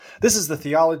This is the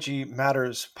Theology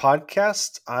Matters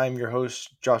podcast. I'm your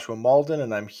host, Joshua Malden,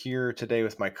 and I'm here today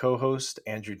with my co-host,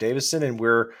 Andrew Davison, and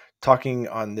we're talking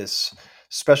on this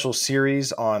special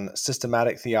series on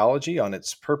systematic theology, on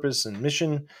its purpose and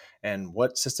mission, and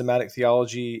what systematic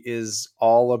theology is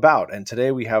all about. And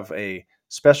today we have a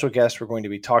special guest we're going to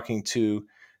be talking to,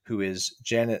 who is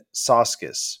Janet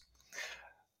Soskice.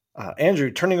 Andrew,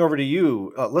 turning over to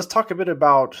you, let's talk a bit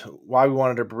about why we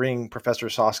wanted to bring Professor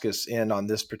Soskice in on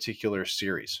this particular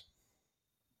series.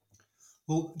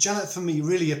 Well, Janet, for me,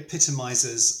 really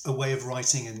epitomizes a way of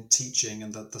writing and teaching,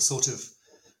 and the sort of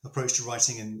approach to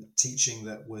writing and teaching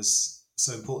that was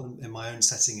so important in my own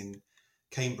setting in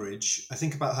Cambridge. I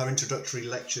think about her introductory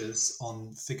lectures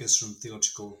on figures from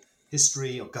theological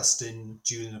history, Augustine,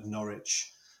 Julian of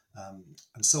Norwich,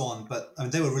 and so on. But I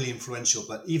mean, they were really influential,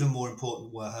 but even more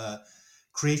important were her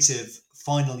creative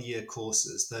final year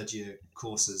courses, third year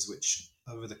courses, which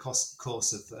over the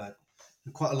course of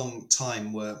quite a long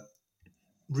time were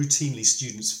routinely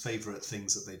students' favourite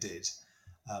things that they did.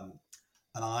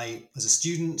 And I, as a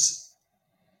student,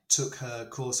 took her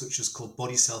course, which was called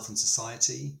Body, Self and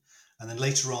Society. And then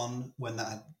later on, when that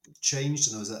had changed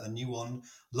and there was a new one,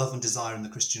 Love and Desire in the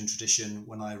Christian Tradition,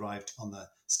 when I arrived on the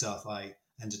staff, I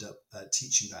ended up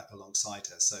teaching that alongside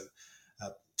her. So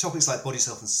topics like Body,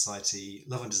 Self and Society,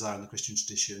 Love and Desire in the Christian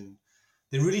Tradition,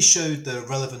 they really showed the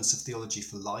relevance of theology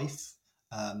for life.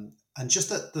 And just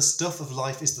that the stuff of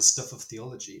life is the stuff of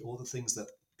theology, all the things that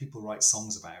people write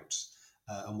songs about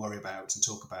and worry about and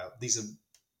talk about. These are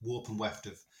warp and weft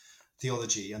of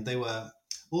theology. And they were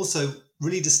also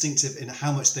really distinctive in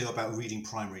how much they were about reading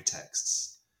primary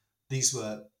texts. These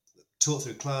were taught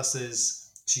through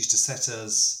classes. She used to set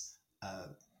us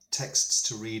texts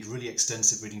to read, really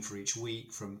extensive reading for each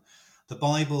week, from the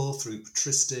Bible through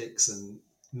patristics and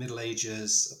Middle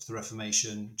Ages up to the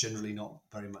Reformation, generally not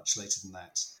very much later than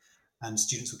that. And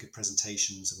students would give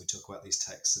presentations and we'd talk about these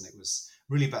texts, and it was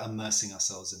really about immersing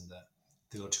ourselves in the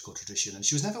theological tradition. And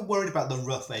she was never worried about the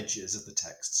rough edges of the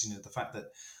texts, the fact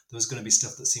that there was going to be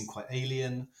stuff that seemed quite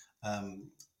alien, and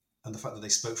the fact that they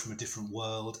spoke from a different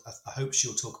world. I hope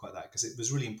she'll talk about that, because it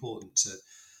was really important to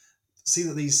see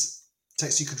that these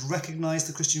texts, you could recognize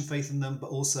the Christian faith in them, but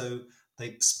also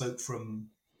they spoke from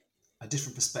a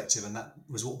different perspective, and that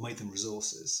was what made them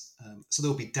resources. So there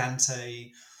will be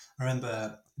Dante. I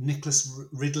remember Nicholas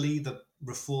Ridley, the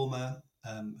reformer,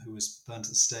 who was burned at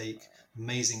the stake.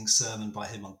 Amazing sermon by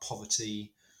him on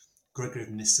poverty. Gregory of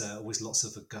Nyssa, always lots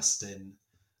of Augustine.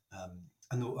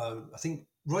 And I think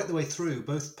right the way through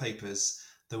both papers,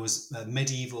 there was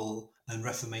medieval and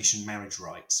Reformation marriage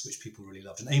rites, which people really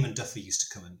loved. And Eamon Duffy used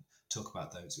to come and talk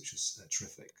about those, which was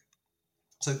terrific.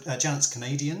 So Janet's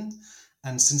Canadian,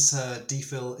 and since her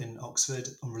DPhil in Oxford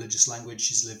on religious language,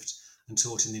 she's lived and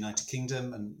taught in the United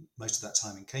Kingdom, and most of that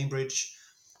time in Cambridge.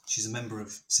 She's a member of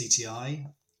CTI,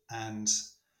 and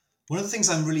one of the things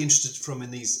I'm really interested from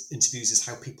in these interviews is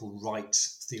how people write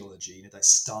theology, their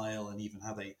style, and even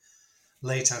how they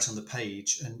lay it out on the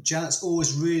page. And Janet's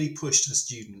always really pushed her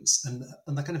students and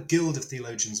the kind of guild of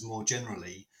theologians more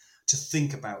generally to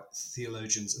think about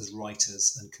theologians as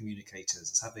writers and communicators,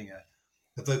 as having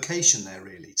a vocation there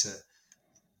really to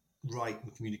write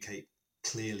and communicate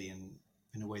clearly and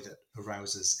in a way that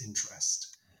arouses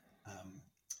interest.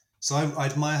 So I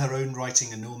admire her own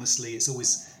writing enormously. It's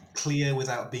always clear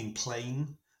without being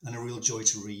plain, and a real joy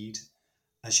to read.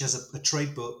 She has a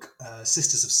trade book,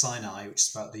 Sisters of Sinai, which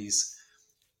is about these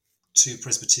two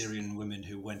Presbyterian women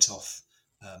who went off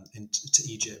to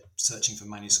Egypt searching for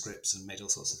manuscripts and made all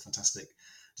sorts of fantastic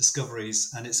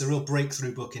discoveries. And it's a real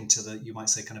breakthrough book into the, you might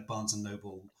say, kind of Barnes and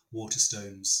Noble,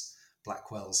 Waterstones,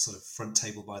 Blackwell's sort of front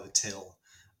table by the till.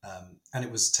 And it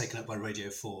was taken up by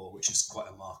Radio 4, which is quite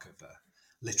a mark of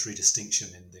literary distinction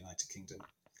in the United Kingdom.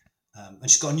 And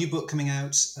she's got a new book coming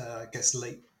out, I guess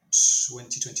late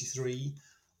 2023,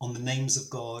 on the names of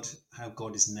God, how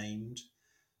God is named,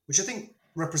 which I think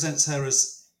represents her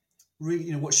as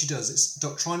really, what she does. It's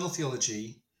doctrinal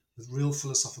theology with real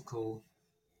philosophical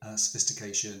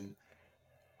sophistication,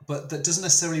 but that doesn't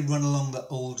necessarily run along the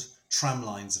old tram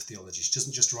lines of theology. She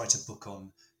doesn't just write a book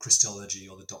on Christology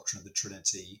or the doctrine of the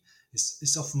Trinity.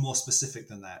 It's often more specific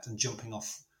than that and jumping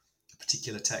off a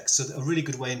particular text. So a really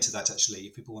good way into that, actually,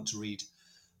 if people want to read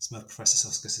some of Professor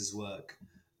Soskice's work,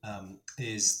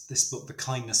 is this book, The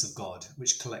Kindness of God,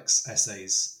 which collects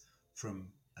essays from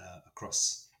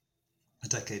across a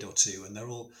decade or two, and they're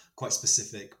all quite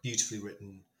specific, beautifully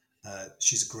written.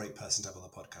 She's a great person to have on the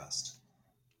podcast.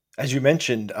 As you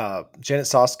mentioned, Janet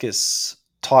Soskice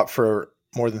taught for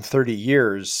more than 30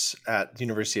 years at the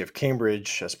University of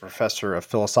Cambridge as a professor of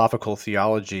philosophical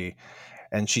theology.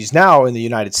 And she's now in the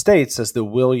United States as the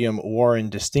William Warren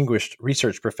Distinguished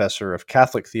Research Professor of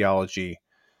Catholic Theology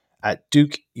at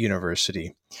Duke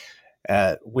University.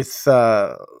 With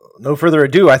no further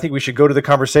ado, I think we should go to the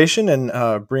conversation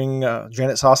and bring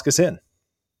Janet Soskice in.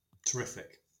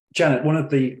 Terrific. Janet, one of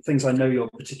the things I know you're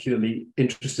particularly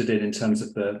interested in terms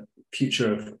of the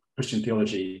future of Christian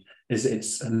theology is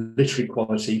its literary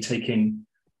quality, taking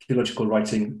theological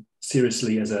writing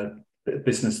seriously as a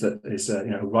business that is a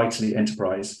rightly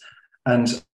enterprise.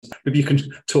 And maybe you can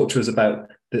talk to us about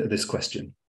this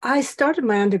question. I started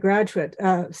my undergraduate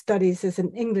studies as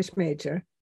an English major,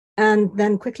 and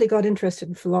then quickly got interested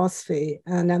in philosophy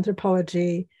and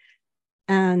anthropology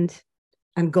and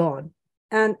God.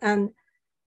 And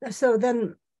so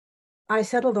then I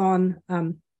settled on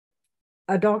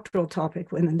a doctoral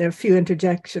topic, and there are a few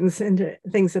interjections into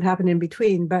things that happen in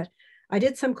between, but I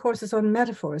did some courses on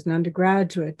metaphors in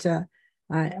undergraduate.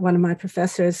 One of my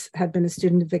professors had been a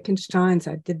student of Wittgenstein's.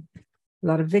 I did a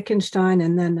lot of Wittgenstein,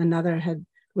 and then another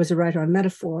was a writer on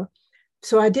metaphor.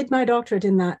 So I did my doctorate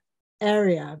in that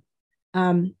area.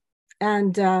 And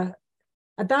at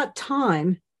that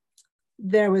time,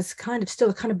 there was still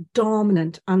a kind of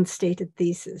dominant unstated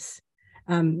thesis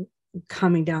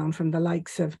coming down from the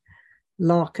likes of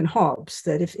Locke and Hobbes,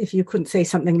 that if you couldn't say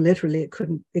something literally, it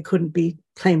couldn't be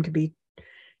claimed to be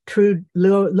true,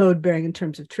 load-bearing in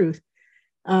terms of truth.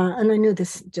 And I knew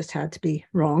this just had to be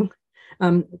wrong.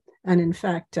 And in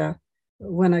fact,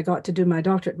 when I got to do my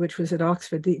doctorate, which was at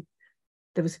Oxford,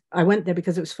 I went there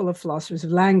because it was full of philosophers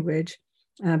of language,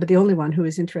 but the only one who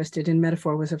was interested in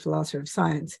metaphor was a philosopher of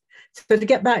science. So to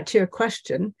get back to your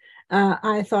question,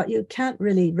 I thought you can't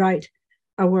really write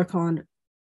a work on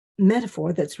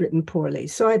metaphor that's written poorly.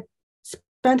 So I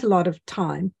spent a lot of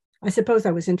time. I suppose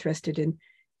I was interested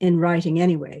in writing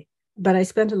anyway, but I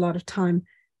spent a lot of time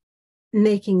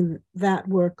making that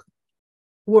work,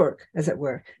 as it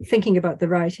were, thinking about the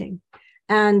writing.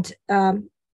 And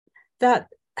that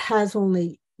has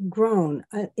only grown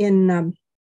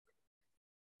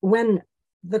when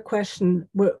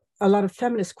a lot of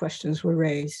feminist questions were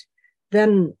raised.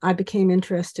 Then I became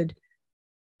interested,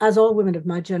 as all women of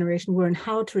my generation were, in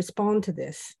how to respond to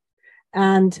this.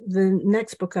 And the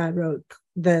next book I wrote,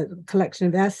 the collection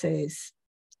of essays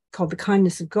called The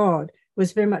Kindness of God,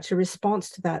 was very much a response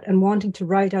to that and wanting to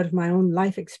write out of my own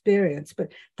life experience.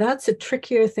 But that's a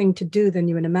trickier thing to do than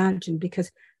you would imagine,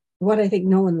 because what I think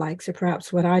no one likes, or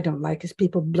perhaps what I don't like, is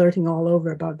people blurting all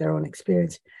over about their own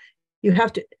experience. You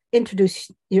have to introduce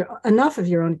enough of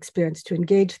your own experience to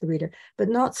engage the reader, but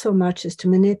not so much as to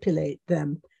manipulate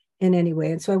them in any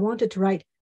way. And so I wanted to write,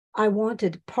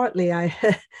 partly I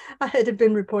had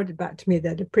been reported back to me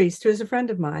that a priest who was a friend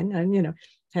of mine, and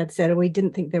had said, we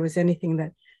didn't think there was anything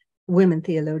that women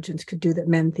theologians could do that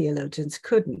men theologians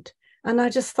couldn't. And I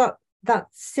just thought that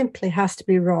simply has to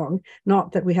be wrong.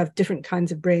 Not that we have different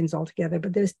kinds of brains altogether,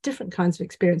 but there's different kinds of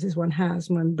experiences one has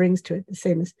and one brings to it, the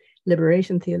same as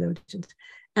liberation theologians.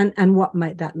 And what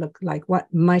might that look like? What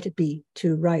might it be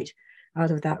to write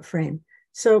out of that frame?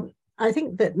 So I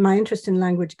think that my interest in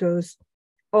language goes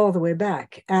all the way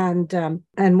back. And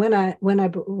when I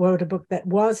wrote a book that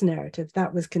was narrative,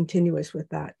 that was continuous with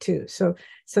that too. So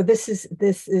this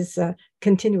is a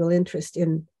continual interest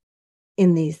in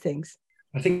these things.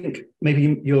 I think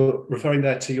maybe you're referring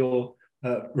there to your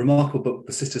remarkable book,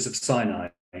 The Sisters of Sinai.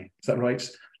 Is that right?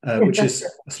 Which is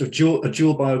a sort of a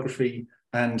dual biography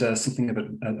and something of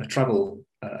a travel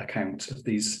account of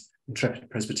these intrepid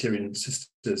Presbyterian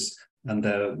sisters and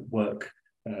their work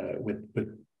with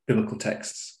biblical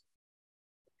texts.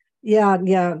 Yeah.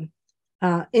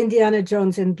 Indiana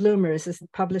Jones in Bloomers, as the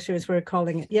publishers were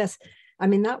calling it. Yes, I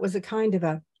mean, that was a kind of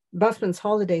a busman's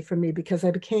holiday for me, because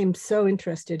I became so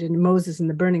interested in Moses and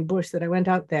the burning bush that I went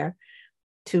out there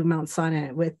to Mount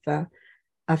Sinai with a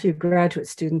few graduate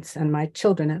students and my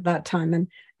children at that time,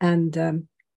 and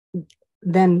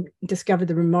then discovered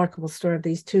the remarkable story of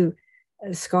these two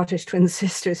Scottish twin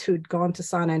sisters who'd gone to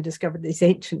Sinai and discovered this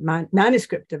ancient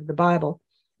manuscript of the Bible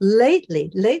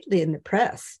lately in the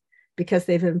press, because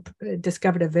they've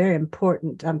discovered a very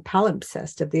important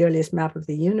palimpsest of the earliest map of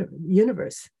the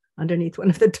universe underneath one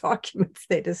of the documents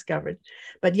they discovered.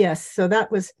 But yes, so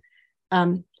that was,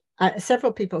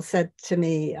 several people said to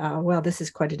me, well, this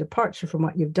is quite a departure from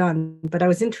what you've done. But I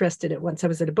was interested once I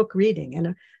was at a book reading,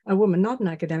 and a woman, not an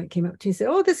academic, came up to me and said,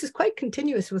 oh, this is quite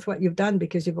continuous with what you've done,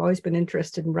 because you've always been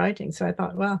interested in writing. So I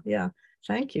thought, well, yeah,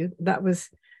 thank you. That was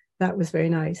very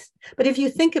nice. But if you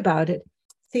think about it,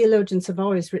 theologians have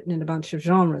always written in a bunch of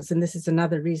genres. And this is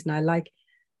another reason I like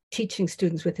teaching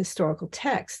students with historical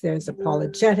texts. There's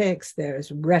apologetics,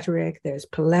 there's rhetoric, there's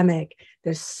polemic,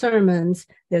 there's sermons,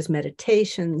 there's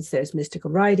meditations, there's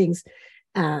mystical writings,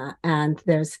 and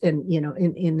there's in the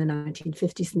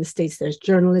 1950s in the States, there's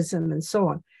journalism and so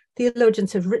on.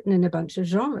 Theologians have written in a bunch of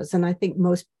genres, and I think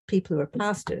most people who are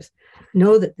pastors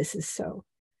know that this is so.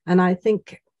 And I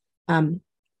think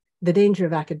the danger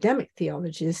of academic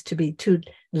theology is to be too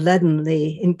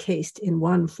leadenly encased in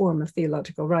one form of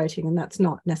theological writing, and that's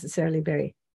not necessarily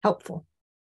very helpful.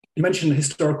 You mentioned the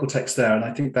historical text there, and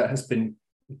I think that has been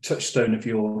a touchstone of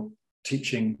your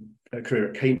teaching career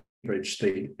at Cambridge,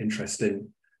 the interest in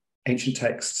ancient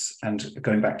texts and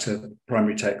going back to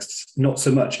primary texts, not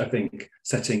so much, I think,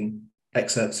 setting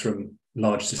excerpts from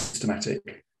large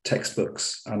systematic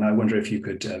textbooks. And I wonder if you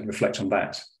could reflect on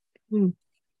that.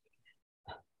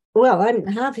 Well, I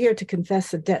have here to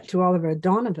confess a debt to Oliver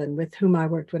O'Donovan, with whom I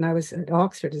worked when I was at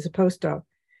Oxford as a postdoc.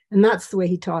 And that's the way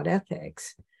he taught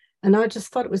ethics. And I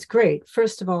just thought it was great.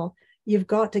 First of all, you've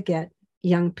got to get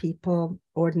young people,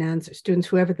 ordinands or students,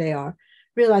 whoever they are,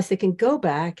 realize they can go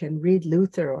back and read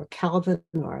Luther or Calvin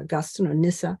or Augustine or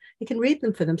Nyssa. They can read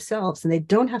them for themselves, and they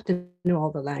don't have to know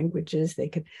all the languages. They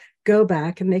can go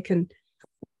back and they can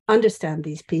understand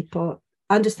these people,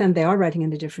 understand they are writing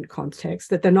in a different context,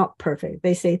 that they're not perfect.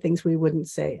 They say things we wouldn't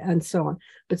say and so on,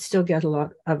 but still get a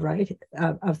lot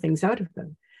of things out of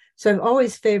them. So I've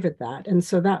always favored that. And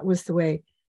so that was the way,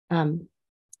 in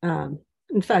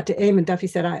fact, Eamon Duffy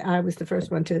said I was the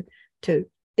first one to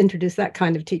introduce that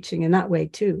kind of teaching in that way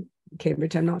to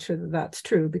Cambridge. I'm not sure that that's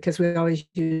true, because we always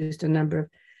used a number of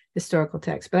historical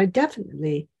texts, but I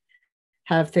definitely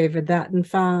have favored that and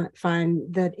find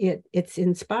that it's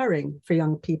inspiring for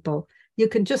young people. You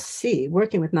can just see,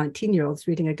 working with 19-year-olds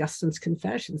reading Augustine's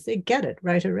Confessions, they get it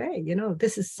right away.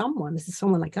 This is someone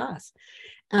like us.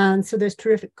 And so there's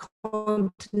terrific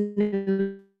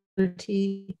continuity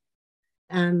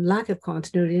and lack of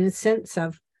continuity in a sense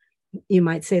of, you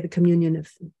might say, the communion of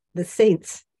the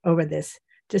saints over this,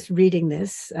 just reading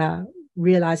this,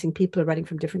 realizing people are writing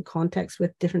from different contexts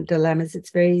with different dilemmas.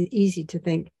 It's very easy to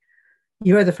think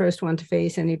you're the first one to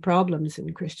face any problems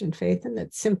in Christian faith, and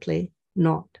that's simply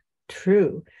not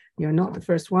true. You're not the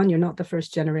first one. You're not the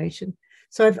first generation.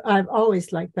 So I've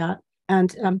always liked that.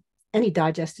 And any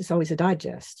digest is always a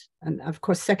digest. And of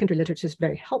course, secondary literature is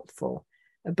very helpful.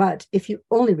 But if you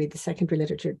only read the secondary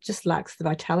literature, it just lacks the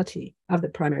vitality of the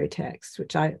primary text,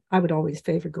 which I would always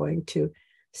favor going to.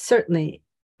 Certainly,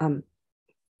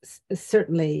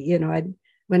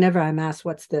 whenever I'm asked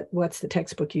what's the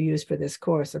textbook you use for this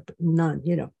course, none.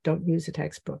 Don't use a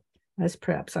textbook. That's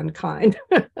perhaps unkind.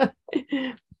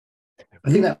 I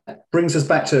think that brings us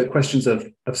back to questions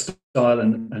of style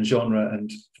and genre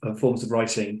and forms of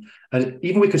writing. And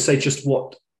even we could say just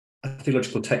what a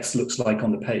theological text looks like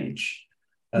on the page.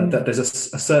 That there's a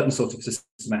certain sort of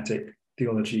systematic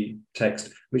theology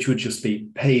text, which would just be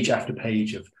page after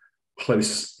page of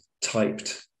close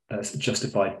typed,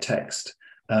 justified text.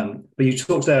 But you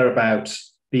talked there about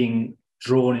being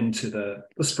drawn into the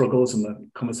struggles and the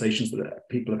conversations that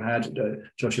people have had.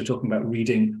 Josh, you're talking about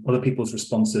reading other people's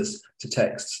responses to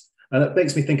texts. And that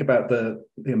makes me think about the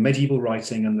medieval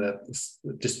writing and the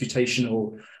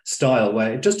disputational style,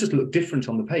 where it does just look different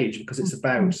on the page because it's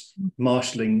about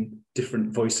marshalling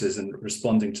different voices and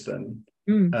responding to them.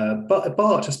 But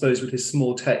Bart, I suppose, with his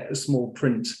small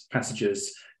print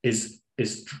passages, is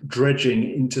dredging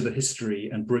into the history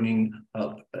and bringing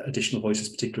up additional voices,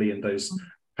 particularly in those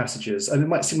passages. And it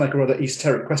might seem like a rather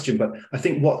esoteric question, but I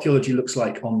think what theology looks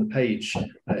like on the page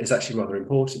is actually rather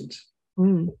important.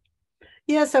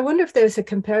 Yes, I wonder if there's a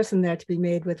comparison there to be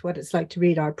made with what it's like to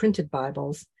read our printed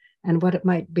Bibles and what it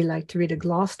might be like to read a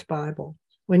glossed Bible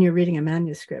when you're reading a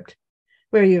manuscript,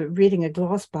 where you're reading a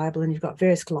glossed Bible and you've got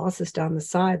various glosses down the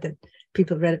side that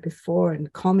people read it before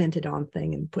and commented on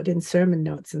thing and put in sermon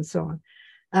notes and so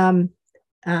on.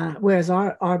 Whereas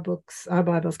our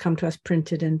Bibles come to us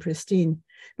printed and pristine.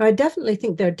 Now, I definitely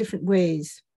think there are different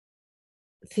ways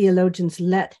theologians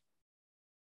let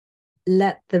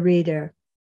the reader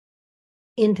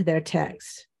into their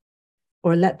text,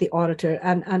 or let the auditor,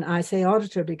 and I say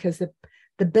auditor because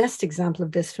the best example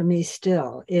of this for me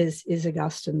still is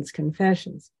Augustine's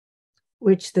Confessions,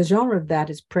 which the genre of that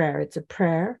is prayer. It's a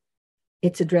prayer.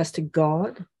 It's addressed to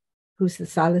God, who's the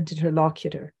silent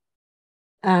interlocutor.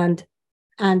 And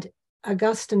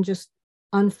Augustine just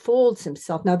unfolds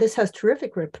himself. Now, this has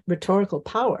terrific rhetorical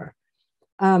power,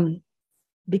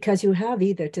 because you have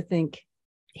either to think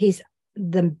he's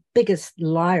the biggest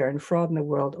liar and fraud in the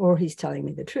world, or he's telling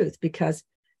me the truth, because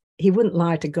he wouldn't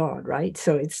lie to God, right?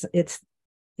 So it's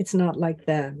not like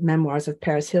the memoirs of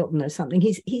Paris Hilton or something.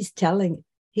 He's telling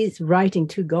He's writing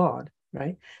to God,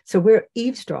 right? So we're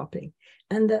eavesdropping.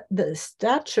 And the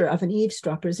stature of an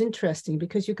eavesdropper is interesting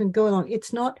because you can go along.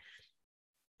 It's not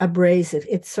abrasive.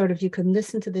 It's sort of, you can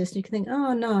listen to this and you can think,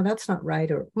 oh, no, that's not right.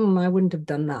 Or I wouldn't have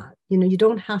done that. You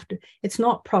don't have to. It's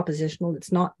not propositional.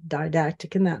 It's not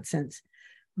didactic in that sense,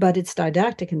 but it's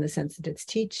didactic in the sense that it's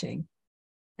teaching.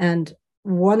 And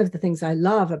one of the things I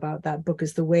love about that book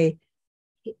is the way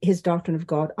his doctrine of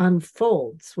God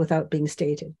unfolds without being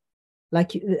stated.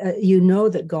 Like you know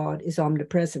that God is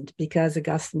omnipresent because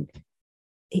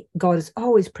God is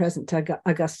always present to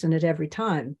Augustine at every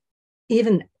time,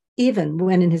 even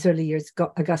when in his early years,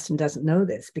 Augustine doesn't know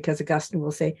this, because Augustine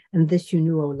will say, and this you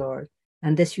knew, O Lord,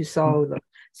 and this you saw, O Lord.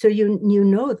 So you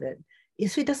know that.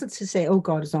 So he doesn't say, oh,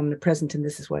 God is omnipresent and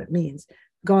this is what it means.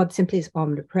 God simply is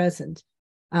omnipresent.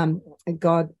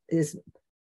 God is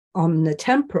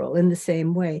omnitemporal in the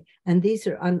same way. And these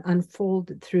are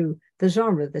unfolded through the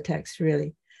genre of the text,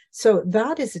 really. So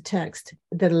that is a text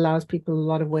that allows people a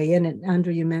lot of way in. And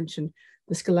Andrew, you mentioned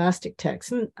the scholastic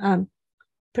text. And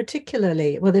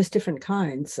particularly, well, there's different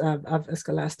kinds of a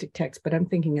scholastic text, but I'm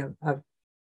thinking of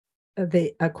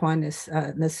the Aquinas,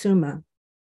 the Summa,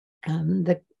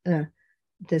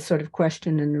 the sort of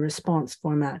question and response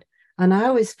format. And I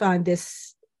always find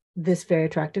this very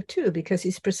attractive too, because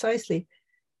he's precisely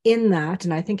in that,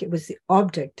 and I think it was the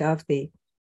object of the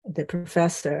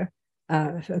professor,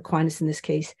 Aquinas in this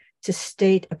case, to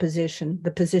state a position,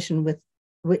 the position with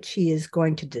which he is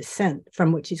going to dissent,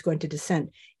 from which he's going to dissent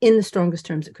in the strongest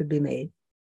terms that could be made,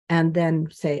 and then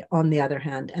say, on the other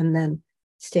hand, and then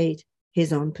state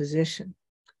his own position.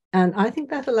 And I think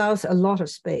that allows a lot of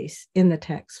space in the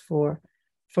text for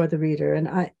the reader.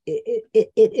 And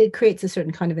it creates a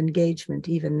certain kind of engagement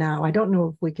even now. I don't know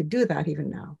if we could do that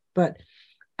even now, but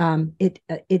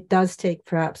it does take,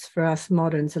 perhaps for us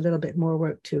moderns, a little bit more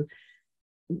work to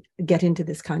get into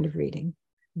this kind of reading.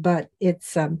 But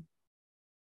it's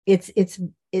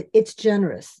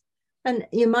generous. And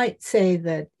you might say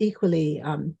that equally,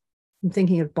 I'm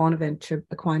thinking of Bonaventure,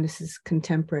 Aquinas'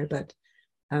 contemporary, but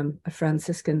a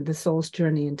Franciscan, The Soul's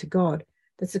Journey into God.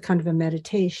 That's a kind of a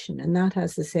meditation, and that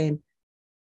has the same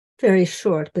very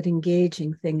short but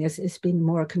engaging thing as being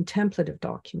more a contemplative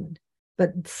document,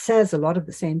 but says a lot of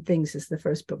the same things as the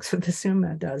first books of the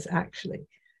Summa does, actually.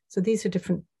 So these are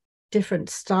different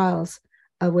styles,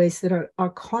 ways that are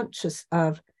conscious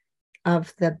of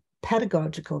the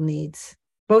pedagogical needs.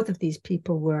 Both of these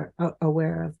people were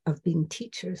aware of being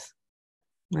teachers.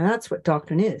 Now, that's what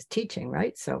doctrine is, teaching,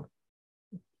 right? So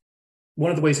one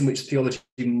of the ways in which theology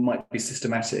might be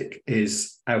systematic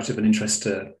is out of an interest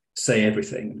to say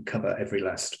everything and cover every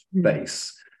last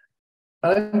base.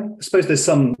 I suppose there's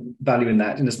some value in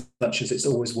that, in as much as it's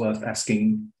always worth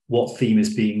asking what theme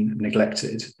is being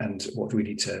neglected and what do we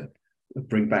need to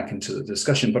bring back into the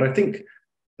discussion. But I think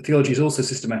theology is also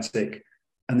systematic,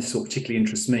 and this is what particularly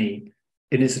interests me,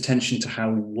 in its attention to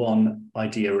how one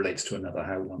idea relates to another,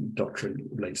 how one doctrine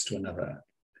relates to another.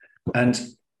 And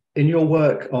in your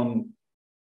work on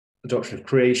the doctrine of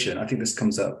creation, I think this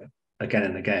comes up again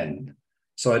and again.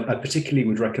 So I particularly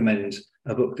would recommend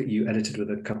a book that you edited with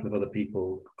a couple of other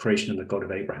people, Creation and the God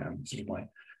of Abraham, sort of my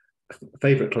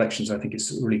favorite collections. I think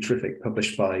it's really terrific,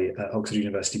 published by Oxford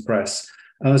University Press.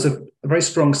 And there's a very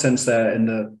strong sense there,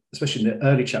 especially in the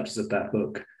early chapters of that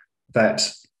book, that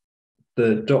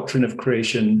the doctrine of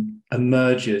creation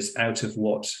emerges out of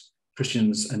what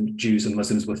Christians and Jews and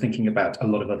Muslims were thinking about a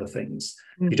lot of other things.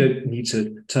 Mm-hmm. You don't need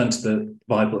to turn to the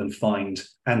Bible and find,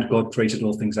 and God created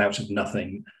all things out of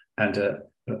nothing, and a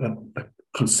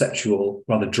conceptual,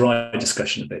 rather dry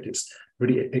discussion of it. It's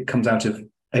really, it comes out of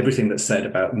everything that's said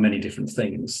about many different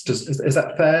things. Is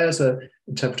that fair as an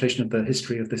interpretation of the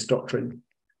history of this doctrine?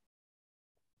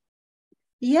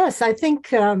 Yes, I think,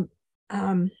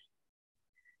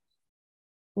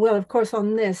 well, of course,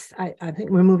 on this, I think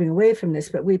we're moving away from this,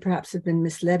 but we perhaps have been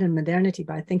misled in modernity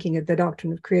by thinking that the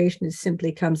doctrine of creation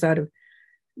simply comes out of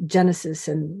Genesis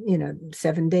and,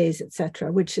 7 days,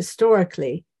 etc., which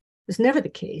historically was never the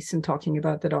case in talking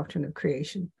about the doctrine of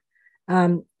creation.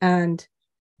 And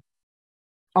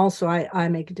also, I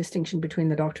make a distinction between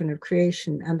the doctrine of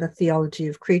creation and the theology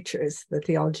of creatures, the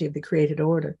theology of the created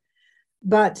order.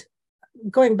 But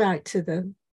going back to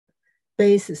the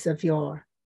basis of your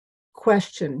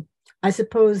question, I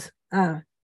suppose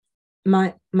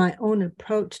my own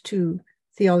approach to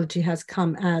theology has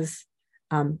come as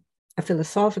a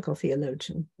philosophical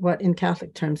theologian, what in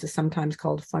Catholic terms is sometimes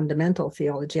called fundamental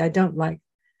theology. I don't like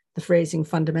the phrasing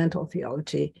fundamental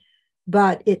theology,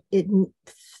 but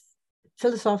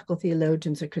philosophical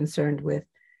theologians are concerned with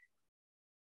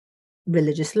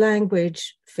religious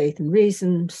language, faith and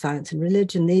reason, science and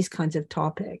religion, these kinds of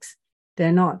topics.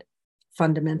 They're not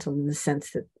fundamental in the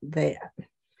sense that they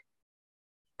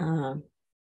are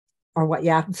what you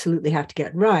absolutely have to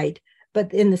get right,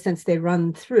 but in the sense they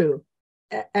run through.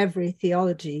 Every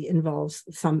theology involves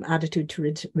some attitude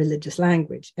to religious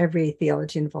language. Every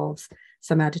theology involves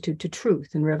some attitude to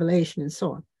truth and revelation and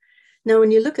so on. Now,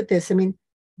 when you look at this, I mean,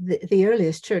 the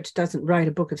earliest church doesn't write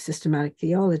a book of systematic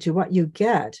theology. What you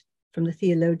get from the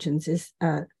theologians is,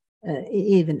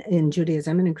 even in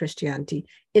Judaism and in Christianity,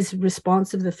 is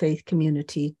response of the faith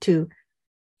community to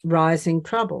rising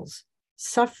troubles,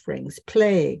 sufferings,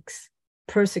 plagues,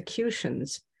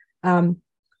 persecutions, and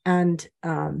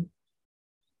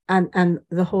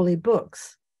the holy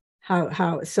books.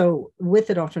 So with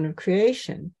the doctrine of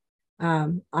creation,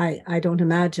 I don't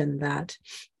imagine that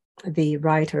the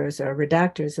writers or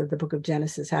redactors of the book of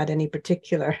Genesis had any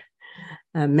particular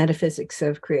metaphysics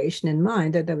of creation in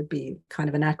mind. That would be kind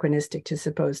of anachronistic to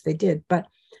suppose they did. But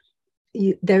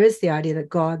there is the idea that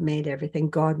God made everything.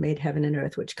 God made heaven and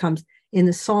earth, which comes in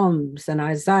the Psalms and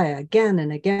Isaiah again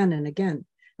and again and again.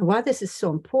 And why this is so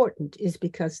important is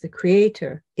because the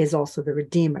creator is also the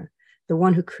redeemer. The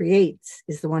one who creates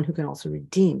is the one who can also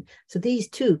redeem. So these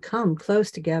two come close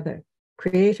together,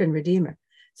 creator and redeemer.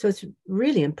 So it's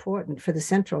really important for the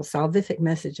central salvific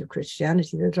message of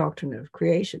Christianity, the doctrine of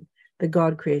creation, that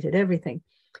God created everything.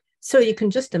 So you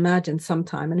can just imagine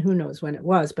sometime, and who knows when it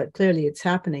was, but clearly it's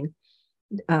happening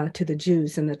to the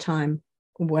Jews in the time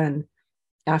when,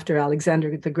 after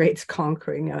Alexander the Great's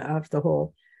conquering of the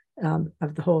whole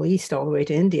East all the way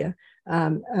to India,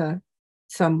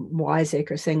 some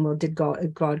wiseacre saying, well, did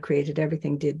God created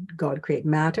everything? Did God create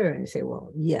matter? And you say,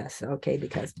 well, yes, okay,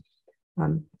 because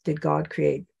did God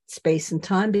create space and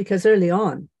time? Because early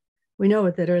on, we know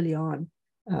that early on,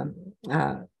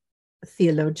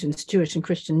 theologians, Jewish and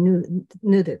Christian,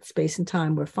 knew that space and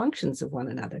time were functions of one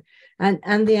another.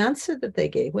 And the answer that they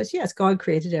gave was, yes, God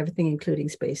created everything, including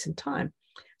space and time.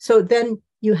 So then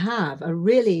you have a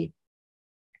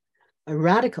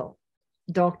radical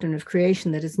doctrine of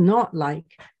creation that is not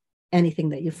like anything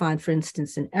that you find, for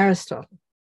instance, in Aristotle.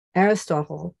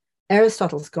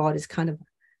 Aristotle's God is kind of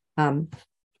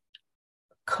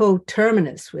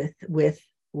coterminous with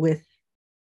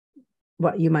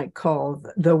what you might call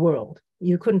the world.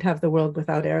 You couldn't have the world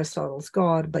without Aristotle's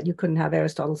God, but you couldn't have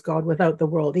Aristotle's God without the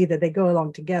world either. They go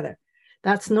along together.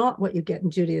 That's not what you get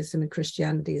in Judaism and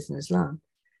Christianity and Islam.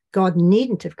 God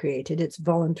needn't have created, it's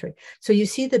voluntary. So you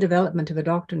see the development of a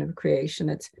doctrine of creation.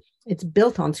 It's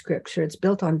built on scripture, it's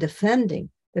built on defending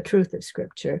the truth of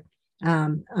scripture.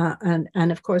 And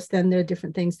of course, then there are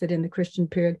different things that in the Christian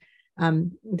period,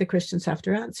 the Christians have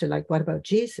to answer, like, what about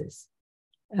Jesus?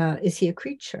 Is he a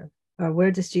creature?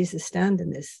 Where does Jesus stand in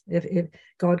this? If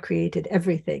God created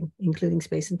everything, including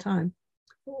space and time,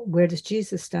 where does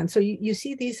Jesus stand? So you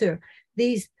see these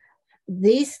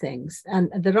things,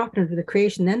 and the doctrine of the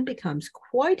creation then becomes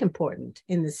quite important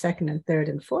in the 2nd and 3rd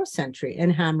and 4th century in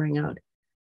hammering out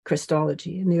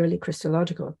Christology in the early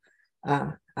Christological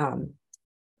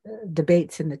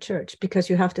debates in the church, because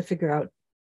you have to figure out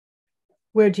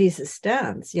where Jesus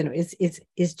stands. You know,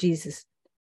 is Jesus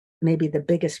maybe the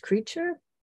biggest creature,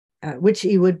 which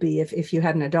he would be if you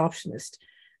had an adoptionist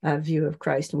view of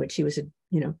Christ, in which he was an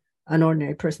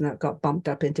ordinary person that got bumped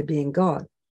up into being God,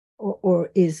 or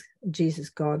is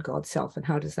Jesus God, God's self, and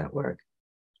how does that work?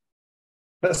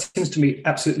 That seems to me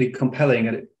absolutely compelling,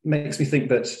 and it makes me think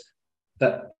that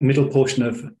that middle portion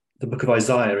of the book of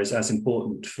Isaiah is as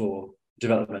important for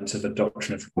development of a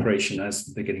doctrine of creation as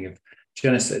the beginning of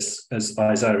Genesis, as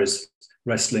Isaiah is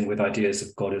wrestling with ideas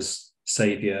of God as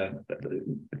savior,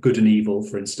 good and evil,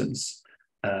 for instance,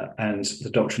 and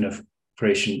the doctrine of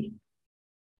creation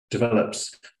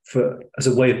develops as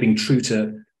a way of being true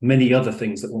to many other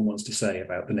things that one wants to say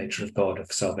about the nature of God,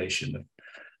 of salvation,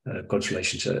 of God's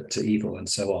relation to evil, and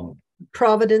so on.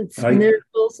 Providence,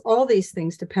 miracles, all these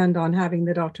things depend on having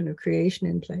the doctrine of creation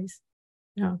in place.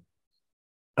 Yeah.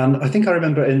 And I think I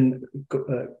remember in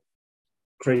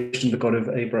Creation, the God of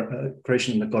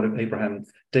Abraham,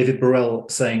 David Burrell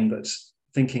saying that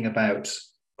thinking about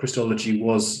Christology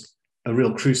was a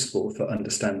real crucible for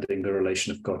understanding the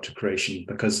relation of God to creation,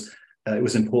 because it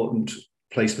was an important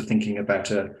place for thinking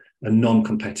about a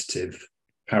non-competitive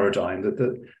paradigm.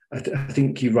 I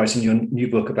think you write in your new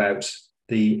book about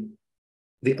the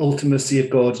ultimacy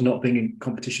of God not being in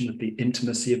competition with the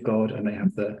intimacy of God. I may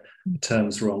have the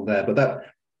terms wrong there, but that,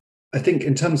 I think,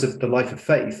 in terms of the life of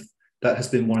faith, that has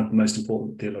been one of the most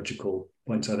important theological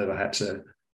points I've ever had to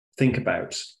think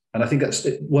about. And I think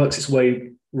it works its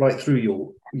way right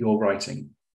through your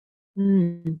writing.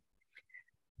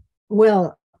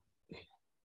 Well,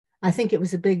 I think it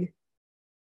was a big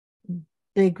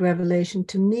revelation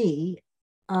to me.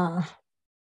 I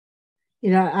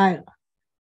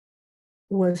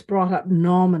was brought up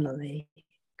nominally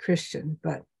Christian,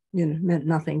 but meant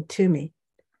nothing to me,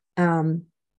 and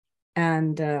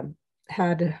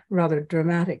had a rather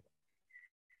dramatic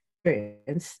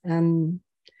experience. And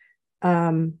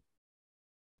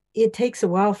it takes a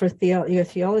while for your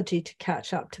theology to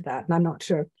catch up to that, and I'm not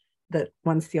sure that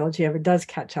one's theology ever does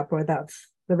catch up, or that's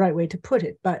the right way to put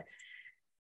it. But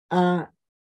it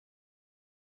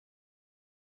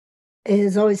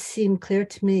has always seemed clear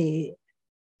to me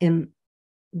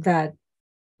that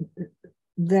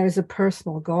there's a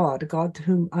personal God, a God to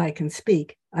whom I can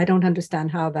speak. I don't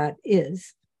understand how that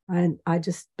is. I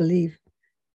just believe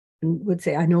and would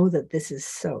say, I know that this is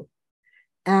so.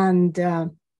 And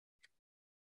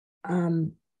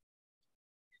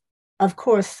of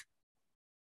course,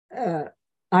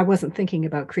 I wasn't thinking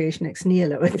about creation ex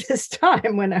nihilo at this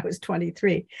time when I was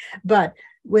 23, but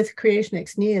with creation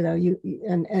ex nihilo,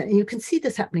 you can see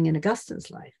this happening in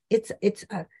Augustine's life.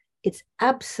 It's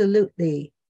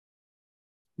absolutely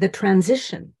the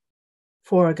transition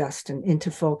for Augustine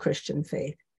into full Christian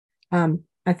faith.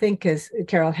 I think, as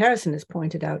Carol Harrison has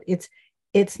pointed out,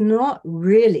 it's not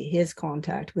really his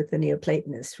contact with the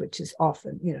Neoplatonists, which is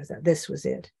often, that this was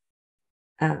it,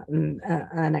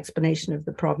 an explanation of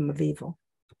the problem of evil.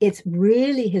 It's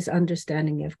really his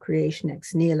understanding of creation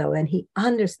ex nihilo, and he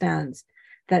understands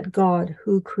that God,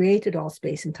 who created all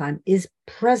space and time, is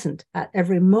present at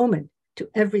every moment to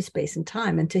every space and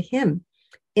time, and to him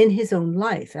in his own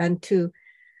life, and to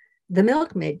the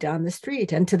milkmaid down the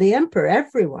street, and to the emperor,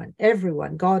 everyone,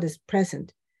 God is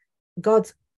present.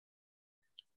 God's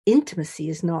intimacy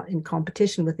is not in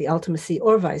competition with the ultimacy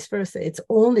or vice versa. It's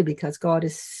only because God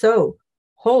is so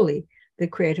holy, the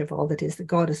creator of all that is, that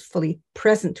God is fully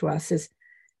present to us,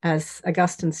 as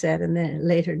Augustine said, and then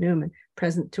later Newman,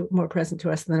 more present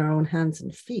to us than our own hands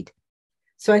and feet.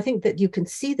 So I think that you can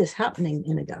see this happening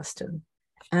in Augustine,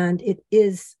 and it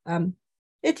is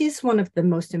one of the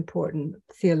most important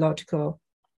theological,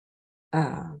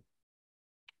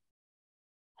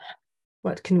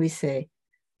 what can we say,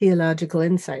 theological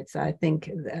insights, I think,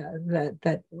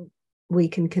 that we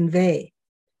can convey.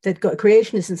 That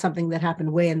creation isn't something that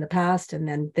happened way in the past, and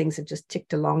then things have just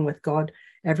ticked along with God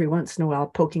every once in a while,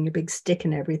 poking a big stick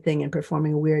in everything and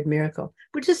performing a weird miracle,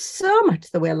 which is so much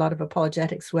the way a lot of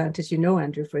apologetics went, as you know,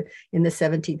 Andrew, in the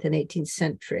 17th and 18th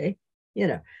century.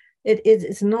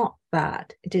 It's not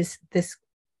that. It is this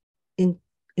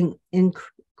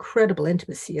incredible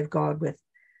intimacy of God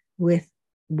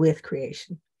with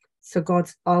creation. So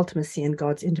God's ultimacy and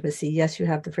God's intimacy, yes, you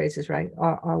have the phrases right,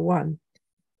 are one.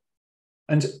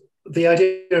 And the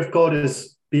idea of God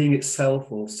as being itself,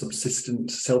 or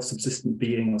self-subsistent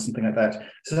being, or something like that, so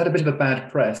it's had a bit of a bad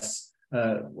press,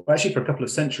 actually for a couple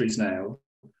of centuries now,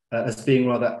 as being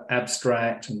rather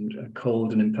abstract and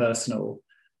cold and impersonal.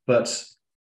 But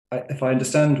if I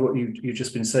understand what you've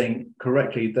just been saying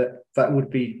correctly, that would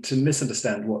be to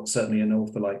misunderstand what certainly an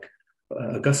author like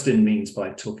Augustine means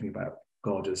by talking about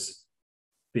God as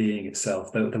being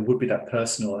itself. There would be that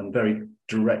personal and very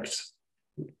direct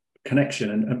connection,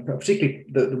 and particularly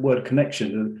the word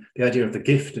connection, the idea of the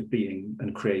gift of being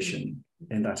and creation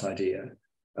in that idea.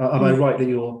 Am I right that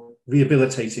you're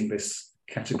rehabilitating this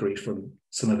category from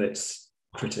some of its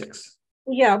critics?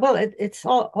 Yeah, well, it's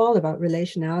all about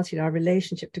relationality, our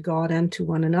relationship to God and to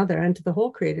one another and to the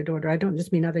whole created order. I don't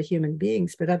just mean other human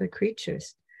beings, but other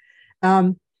creatures.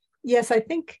 Yes, I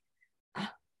think,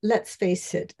 let's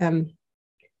face it,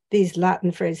 these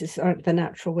Latin phrases aren't the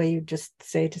natural way you just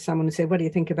say to someone and say, what do you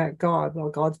think about God? Well,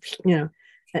 God's, they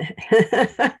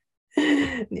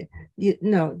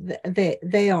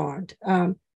aren't.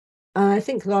 I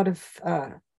think a lot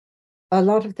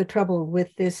of the trouble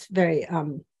with this very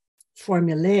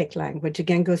formulaic language,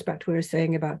 again, goes back to what we were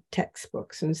saying about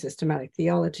textbooks and systematic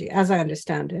theology. As I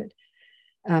understand it,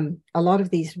 a lot of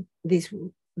these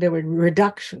there were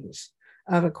reductions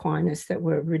of Aquinas that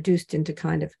were reduced into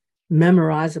kind of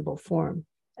memorizable form,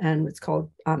 and it's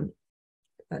called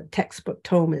textbook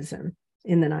Thomism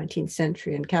in the 19th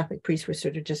century, and Catholic priests were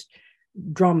sort of just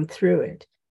drummed through it.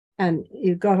 And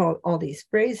you've got all these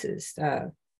phrases,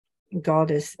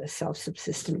 God is a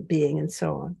self-subsistent being, and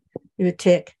so on. You would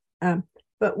take,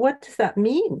 but what does that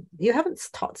mean? You haven't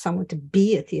taught someone to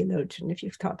be a theologian if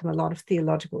you've taught them a lot of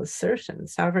theological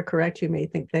assertions, however correct you may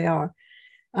think they are.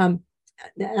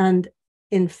 And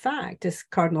in fact, as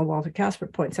Cardinal Walter Casper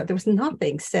points out, there was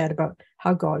nothing said about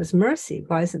how God is mercy.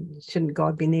 Why shouldn't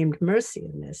God be named mercy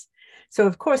in this? So,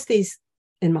 of course, these,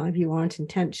 in my view, aren't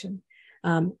intention.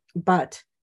 But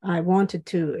I wanted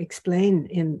to explain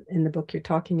in the book you're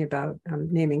talking about,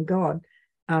 Naming God,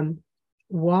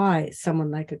 why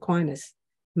someone like Aquinas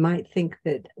might think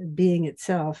that being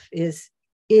itself is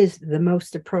the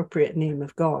most appropriate name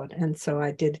of God. And so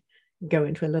I did go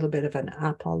into a little bit of an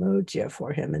apologia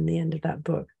for him in the end of that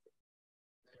book.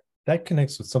 That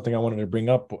connects with something I wanted to bring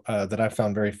up that I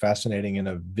found very fascinating in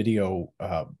a video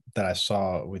that I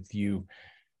saw with you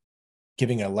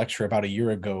giving a lecture about a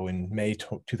year ago in May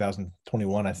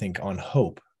 2021, I think, on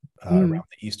hope around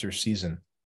the Easter season.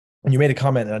 And you made a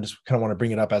comment, and I just kind of want to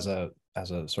bring it up as a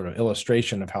sort of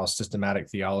illustration of how systematic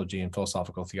theology and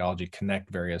philosophical theology connect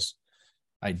various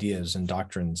ideas and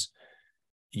doctrines.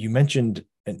 You mentioned,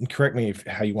 and correct me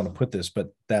how you want to put this,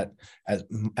 but that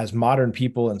as modern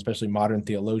people, and especially modern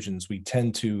theologians, we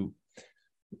tend to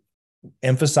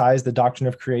emphasize the doctrine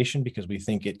of creation because we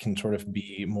think it can sort of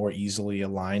be more easily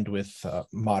aligned with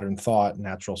modern thought,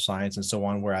 natural science, and so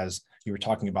on. Whereas you were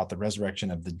talking about the resurrection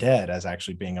of the dead as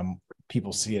actually being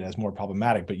people see it as more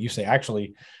problematic, but you say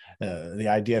actually the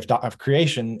idea of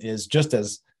creation is just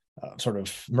as sort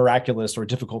of miraculous or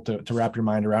difficult to wrap your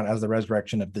mind around as the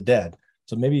resurrection of the dead.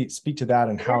 So maybe speak to that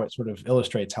and how it sort of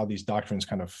illustrates how these doctrines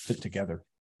kind of fit together.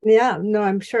 Yeah, no,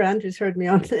 I'm sure Andrew's heard me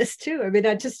on this too. I mean,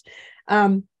 I just,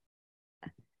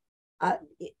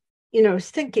 was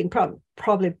thinking,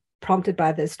 probably prompted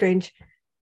by the strange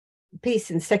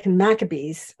piece in Second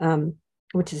Maccabees,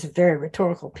 which is a very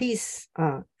rhetorical piece,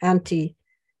 anti-Roman,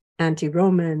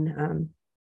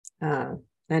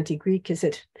 anti-Greek, is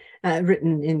it,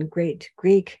 written in Great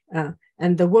Greek.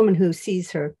 And the woman who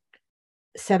sees her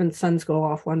 7 sons go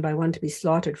off one by one to be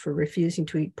slaughtered for refusing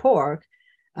to eat pork,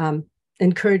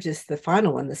 encourages the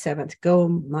final one, the 7th, go,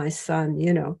 my son,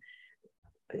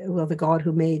 will the God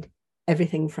who made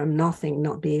everything from nothing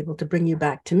not be able to bring you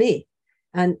back to me?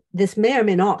 And this may or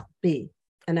may not be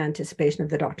an anticipation of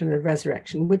the doctrine of the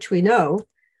resurrection, which we know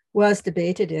was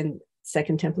debated in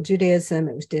Second Temple Judaism.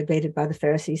 It was debated by the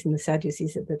Pharisees and the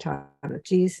Sadducees at the time of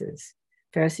Jesus.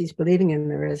 Pharisees believing in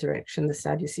the resurrection, the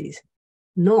Sadducees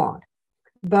not.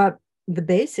 But the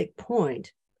basic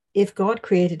point, if God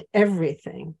created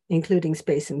everything, including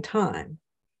space and time,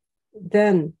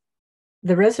 then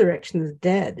the resurrection of the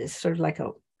dead is sort of like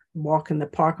a walk in the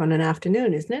park on an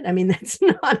afternoon, isn't it? I mean, that's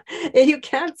not, you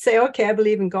can't say, okay, I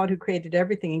believe in God who created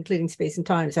everything, including space and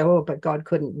time. So, but God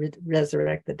couldn't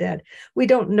resurrect the dead. We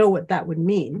don't know what that would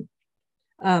mean.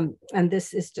 And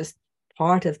this is just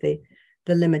part of the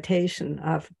limitation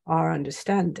of our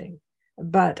understanding.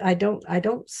 But I don't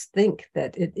think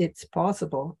that it's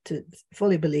possible to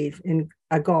fully believe in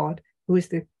a God who is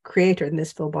the creator in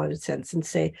this full-bodied sense and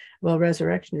say, well,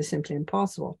 resurrection is simply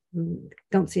impossible.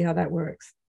 Don't see how that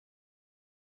works.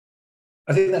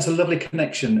 I think that's a lovely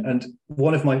connection. And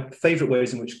one of my favorite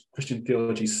ways in which Christian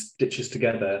theology stitches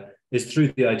together is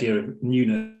through the idea of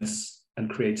newness and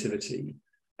creativity.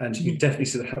 And you definitely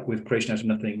see that with creation out of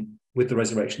nothing, with the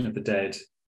resurrection of the dead,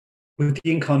 with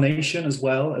the incarnation as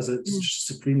well as a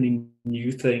supremely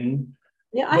new thing.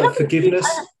 Yeah, like forgiveness.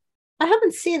 I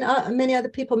haven't seen many other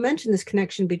people mention this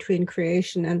connection between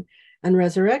creation and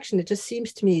resurrection. It just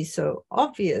seems to me so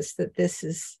obvious that this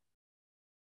is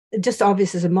just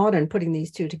obvious as a modern putting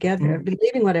these two together,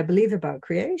 believing what I believe about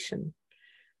creation.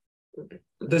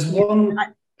 There's one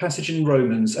passage in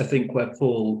Romans, I think, where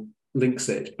Paul links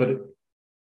it, but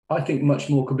I think much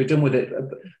more could be done with it,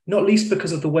 not least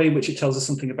because of the way in which it tells us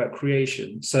something about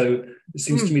creation. So it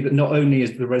seems to me that not only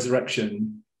is the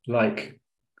resurrection like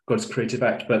God's creative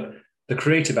act, but the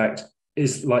creative act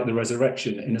is like the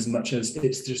resurrection in as much as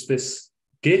it's just this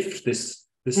gift, this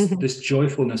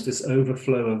joyfulness, this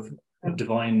overflow of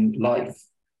divine life.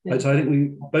 Yeah. So I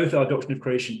think both our doctrine of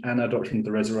creation and our doctrine of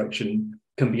the resurrection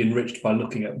can be enriched by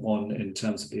looking at one in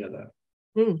terms of the other.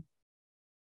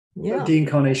 Yeah. The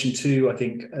incarnation too, I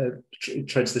think,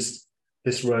 treads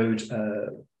this road.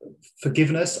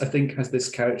 Forgiveness, I think, has this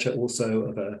character also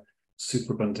of a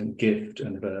superabundant gift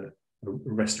and of a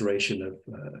restoration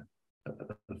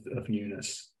of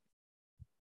newness.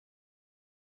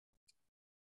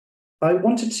 I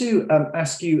wanted to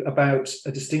ask you about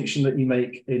a distinction that you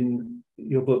make in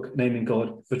your book, Naming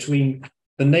God, between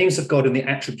the names of God and the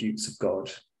attributes of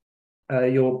God.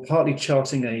 You're partly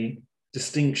charting a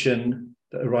distinction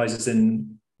that arises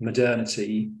in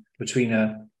modernity between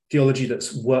a theology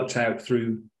that's worked out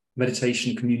through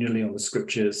meditation communally on the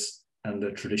scriptures and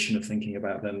the tradition of thinking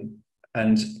about them,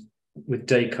 and with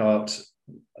Descartes,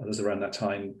 others around that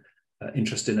time,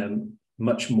 interest in a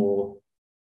much more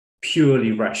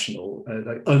purely rational,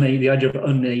 the idea of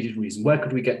unaided reason. Where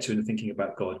could we get to in thinking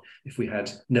about God if we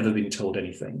had never been told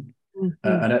anything?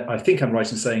 And I think I'm right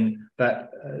in saying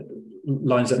that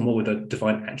lines up more with a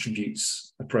divine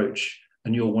attributes approach,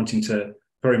 and you're wanting to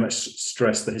very much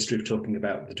stress the history of talking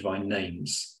about the divine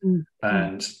names.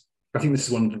 And I think this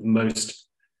is one of the most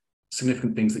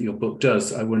significant things that your book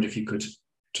does. I wonder if you could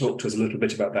talk to us a little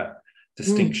bit about that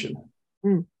distinction.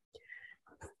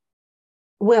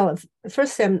 Well,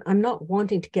 first, I'm not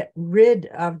wanting to get rid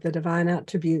of the divine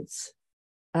attributes,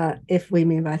 if we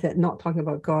mean by that, not talking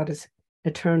about God as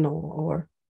eternal or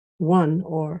one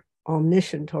or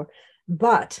omniscient,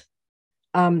 but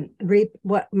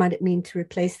what might it mean to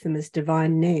replace them as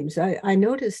divine names? I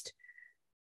noticed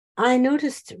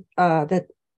that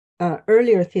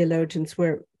earlier theologians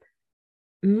were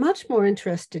much more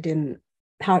interested in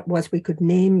how it was we could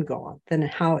name God than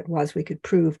how it was we could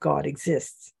prove God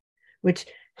exists, which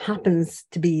happens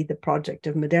to be the project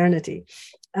of modernity.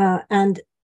 And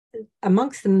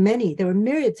amongst the many, there were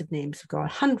myriads of names of God,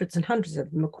 hundreds and hundreds of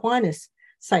them. Aquinas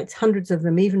cites hundreds of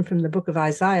them, even from the book of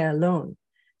Isaiah alone.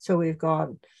 So we've got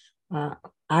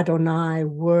Adonai,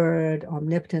 Word,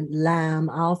 Omnipotent, Lamb,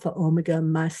 Alpha, Omega,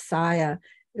 Messiah.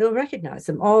 You'll recognize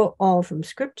them all from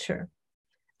Scripture.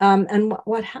 And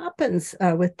what happens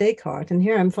with Descartes, and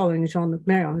here I'm following Jean Luc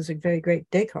Marion, who's a very great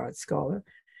Descartes scholar.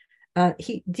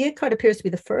 Descartes appears to be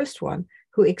the first one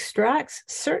who extracts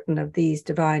certain of these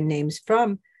divine names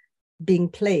from being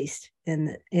placed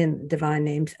in divine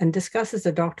names and discusses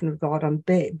the doctrine of God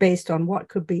based on what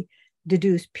could be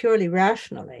deduced purely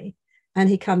rationally. And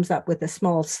he comes up with a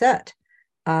small set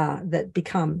that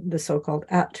become the so-called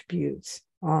attributes,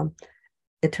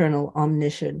 eternal,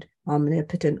 omniscient,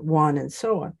 omnipotent, one, and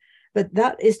so on. But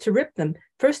that is to rip them.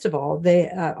 First of all, they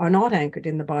are not anchored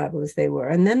in the Bible as they were.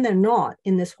 And then they're not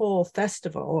in this whole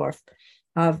festival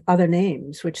of other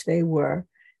names, which they were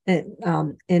in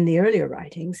the earlier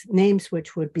writings, names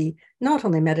which would be not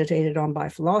only meditated on by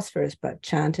philosophers, but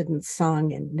chanted and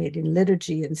sung and made in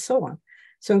liturgy and so on.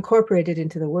 So incorporated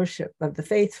into the worship of the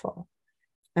faithful.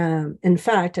 In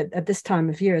fact, at this time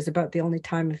of year is about the only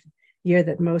time of year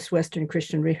that most Western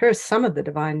Christian rehearse some of the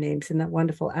divine names in that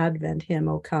wonderful Advent hymn,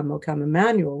 O come,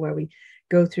 Emmanuel, where we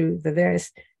go through the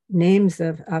various names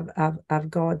of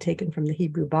God taken from the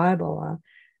Hebrew Bible,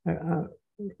 a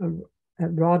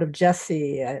rod of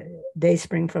Jesse,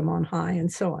 dayspring from on high,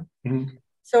 and so on. Mm-hmm.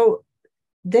 So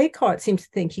Descartes seems to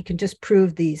think he can just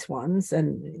prove these ones,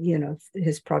 and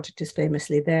his project is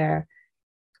famously there: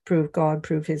 prove God,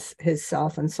 prove his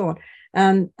self, and so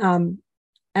on.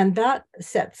 And that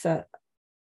sets a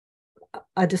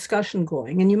discussion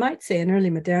going. And you might say in early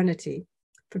modernity,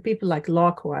 for people like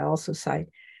Locke, who I also cite,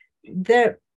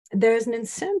 there's an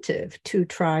incentive to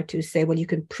try to say, well, you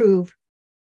can prove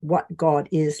what God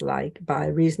is like by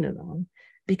reason alone,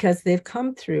 because they've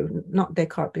come through, not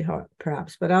Descartes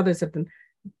perhaps, but others of them,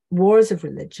 wars of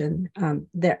religion.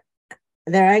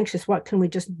 They're anxious. What can we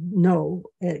just know?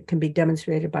 It can be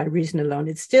demonstrated by reason alone.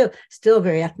 It's still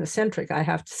very ethnocentric, I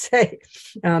have to say,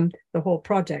 the whole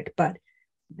project. But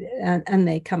and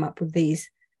they come up with these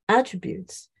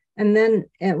attributes, and then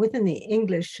within the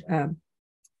English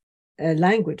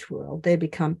language world, they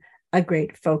become a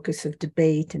great focus of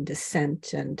debate and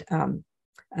dissent and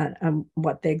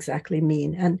what they exactly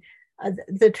mean. And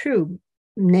the true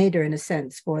nadir, in a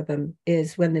sense, for them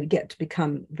is when they get to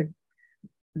become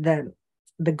the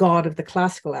God of the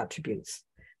classical attributes,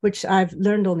 which I've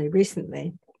learned only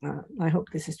recently, I hope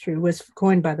this is true, was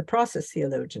coined by the process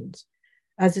theologians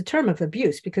as a term of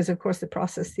abuse, because of course the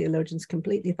process theologians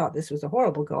completely thought this was a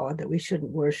horrible God that we shouldn't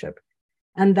worship.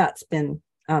 And that's been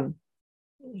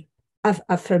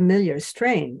a familiar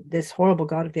strain, this horrible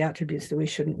God of the attributes that we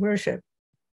shouldn't worship.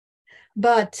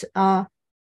 But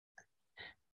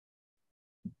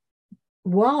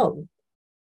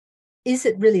is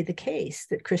it really the case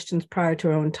that Christians prior to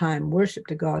our own time worshipped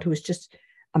a God who was just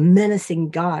a menacing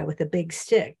guy with a big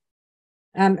stick?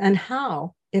 And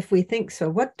how, if we think so,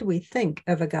 what do we think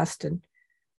of Augustine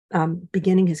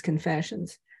beginning his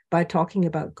Confessions by talking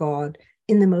about God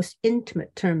in the most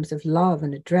intimate terms of love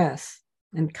and address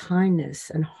and kindness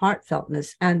and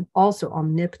heartfeltness, and also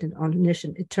omnipotent,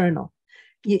 omniscient, eternal?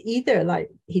 You either, like,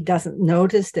 he doesn't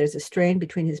notice there's a strain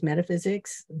between his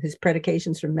metaphysics, his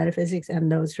predications from metaphysics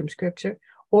and those from Scripture,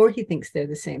 or he thinks they're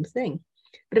the same thing.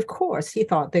 But of course, he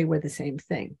thought they were the same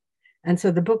thing. And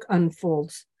so the book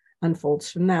unfolds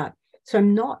from that. So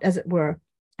I'm not, as it were,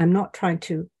 I'm not trying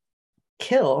to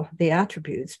kill the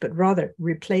attributes, but rather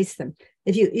replace them.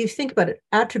 If you think about it,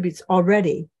 attributes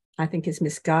already, I think, is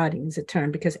misguiding as a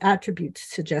term, because attributes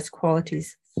suggest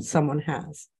qualities someone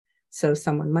has. So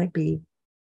someone might be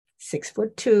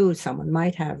 6'2", someone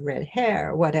might have red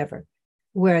hair or whatever,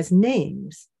 whereas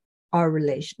names are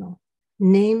relational.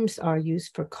 names are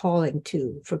used for calling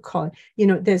too, for calling.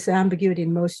 There's ambiguity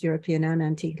in most European and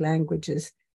antique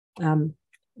languages.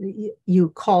 You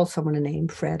call someone a name,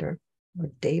 Fred or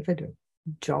David or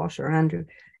Josh or Andrew,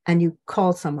 and you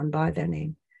call someone by their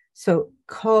name. So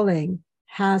calling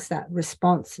has that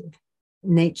responsive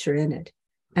nature in it.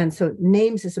 And so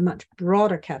names is a much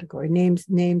broader category. Names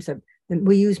are, and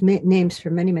we use names for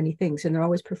many, many things, and they're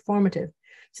always performative.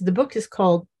 So the book is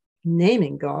called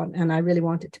Naming God, and I really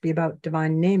want it to be about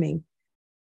divine naming,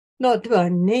 not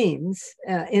divine names,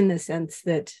 in the sense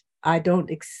that I don't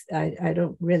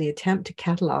really attempt to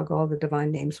catalog all the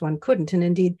divine names. One couldn't, and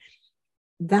indeed,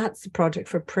 that's a project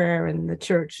for prayer and the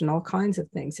church and all kinds of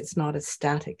things. It's not a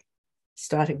static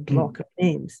block of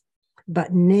names,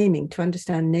 but naming, to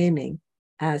understand naming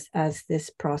as this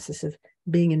process of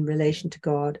being in relation to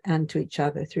God and to each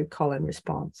other through call and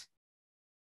response.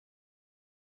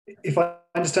 If I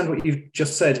understand what you've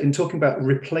just said, in talking about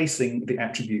replacing the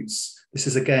attributes, this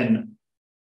is again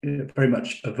very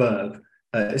much a verb.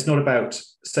 It's not about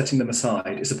setting them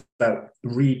aside. It's about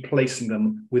replacing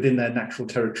them within their natural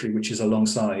territory, which is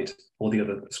alongside all the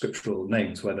other scriptural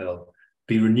names, where they'll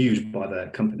be renewed by their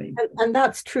company. And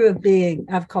that's true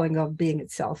of calling God being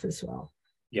itself as well.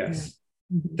 Yes.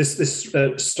 Yeah. Mm-hmm.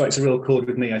 This strikes a real chord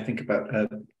with me. I think about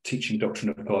teaching doctrine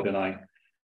of God, and I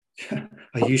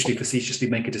usually facetiously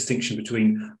make a distinction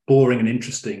between boring and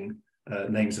interesting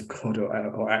names of God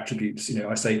or attributes.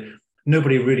 I say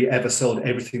nobody really ever sold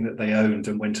everything that they owned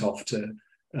and went off to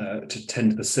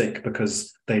tend the sick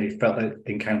because they felt they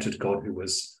encountered God who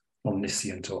was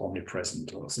omniscient or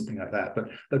omnipresent or something like that.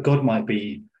 But God might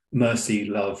be mercy,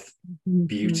 love,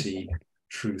 beauty,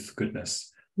 truth,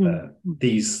 goodness.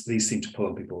 These seem to pull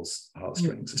on people's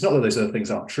heartstrings. It's not that those other things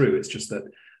aren't true. It's just that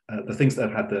the things that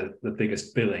have had the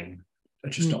biggest billing are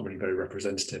just not really very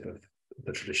representative of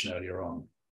the tradition earlier on.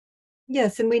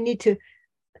 Yes, and we need to,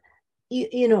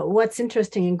 what's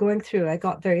interesting in going through, I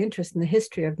got very interested in the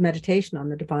history of meditation on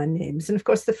the divine names. And of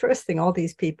course, the first thing all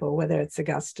these people, whether it's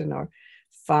Augustine or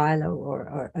Philo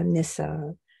or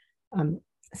Anissa,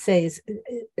 say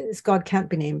is God can't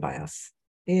be named by us.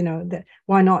 That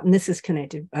why not? And this is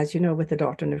connected, as you know, with the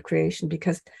doctrine of creation,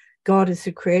 because God is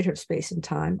the creator of space and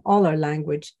time. All our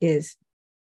language is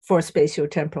for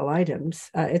spatio-temporal items.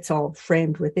 It's all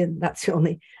framed within. That's the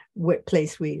only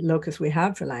locus we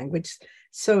have for language.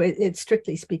 So it's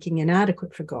strictly speaking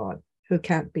inadequate for God, who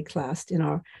can't be classed in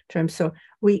our terms. So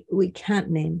we can't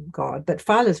name God. But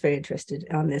Philo is very interested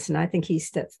on this, and I think he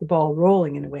sets the ball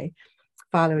rolling in a way.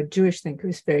 Philo, a Jewish thinker,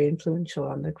 who's very influential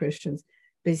on the Christians.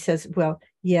 But he says, but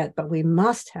we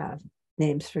must have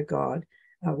names for God.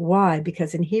 Why?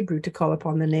 Because in Hebrew, to call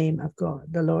upon the name of God,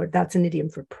 the Lord, that's an idiom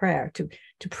for prayer. To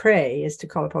pray is to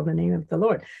call upon the name of the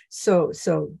Lord. So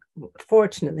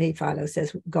fortunately, Philo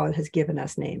says God has given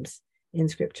us names in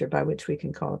Scripture by which we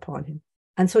can call upon him.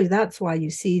 And so that's why you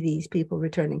see these people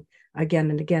returning again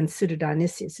and again.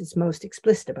 Pseudo-Dionysius is most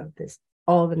explicit about this.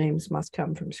 All the names must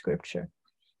come from Scripture.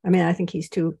 I mean, I think he's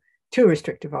too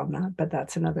restrictive on that, but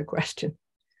that's another question.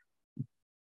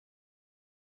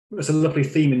 It's a lovely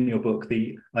theme in your book,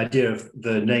 the idea of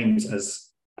the names as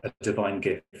a divine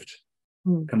gift.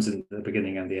 Comes in the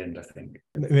beginning and the end, I think.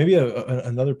 Maybe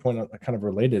another point kind of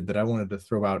related that I wanted to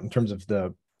throw out in terms of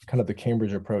the kind of the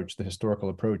Cambridge approach, the historical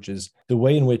approach, is the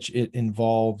way in which it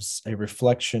involves a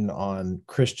reflection on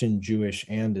Christian, Jewish,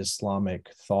 and Islamic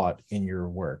thought in your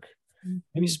work.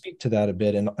 Maybe speak to that a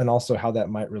bit, and also how that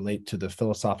might relate to the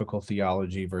philosophical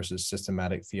theology versus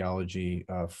systematic theology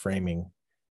framing.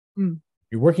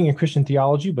 You're working in Christian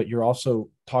theology, but you're also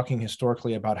talking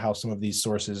historically about how some of these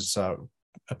sources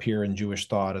appear in Jewish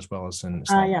thought as well as in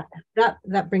Islam.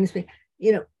 That brings me,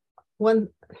 one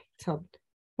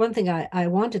thing I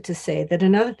wanted to say, that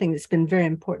another thing that's been very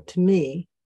important to me,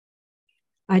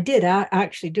 I did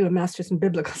actually do a master's in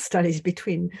biblical studies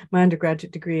between my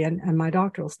undergraduate degree and my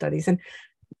doctoral studies. And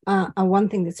one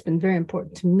thing that's been very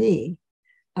important to me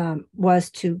was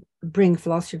to bring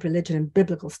philosophy of religion and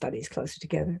biblical studies closer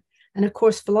together. And of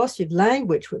course, philosophy of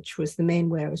language, which was the main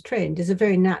way I was trained, is a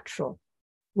very natural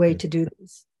way to do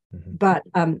this. But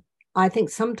I think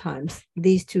sometimes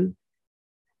these two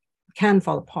can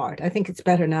fall apart. I think it's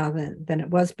better now than it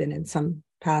was been in some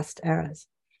past eras.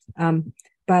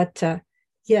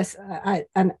 Yes,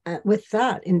 with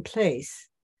that in place,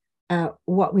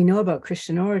 what we know about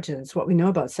Christian origins, what we know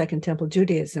about Second Temple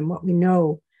Judaism, what we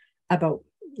know about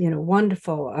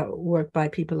wonderful work by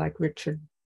people like Richard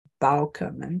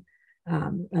Bauckham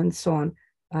and so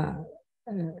on,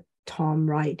 Tom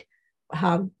Wright,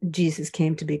 how Jesus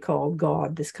came to be called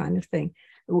God, this kind of thing.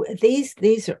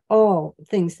 These are all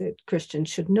things that Christians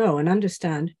should know and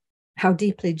understand how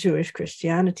deeply Jewish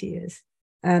Christianity is.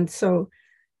 And so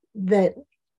that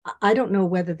I don't know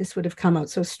whether this would have come out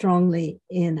so strongly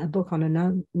in a book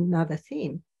on another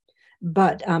theme,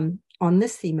 but on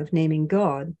this theme of naming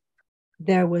God,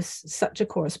 there was such a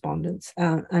correspondence.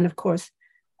 And of course,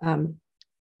 the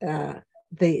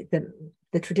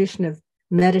tradition of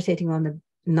meditating on the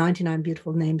 99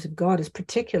 beautiful names of God is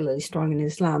particularly strong in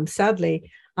Islam.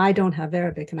 Sadly, I don't have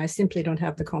Arabic, and I simply don't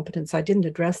have the competence. I didn't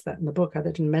address that in the book. I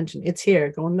didn't mention it's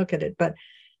here. Go and look at it. But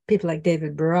people like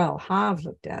David Burrell have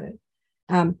looked at it.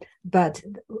 But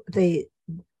the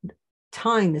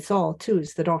tying this all to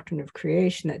is the doctrine of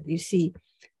creation. That you see,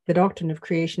 the doctrine of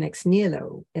creation ex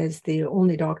nihilo is the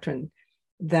only doctrine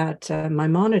that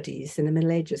Maimonides in the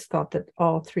Middle Ages thought that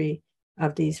all three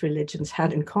of these religions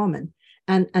had in common.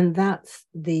 And that's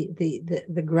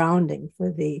the grounding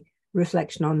for the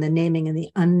reflection on the naming and the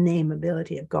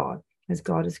unnamability of God, as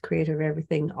God is creator of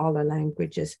everything, all our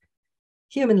languages,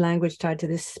 human language tied to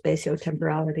this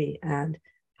spatio-temporality, and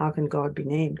how can God be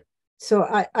named? So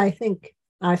I think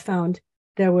I found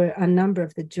there were a number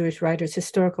of the Jewish writers,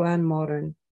 historical and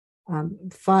modern.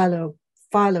 Philo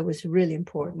was really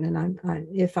important, and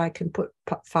if I can put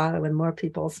Philo in more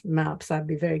people's maps, I'd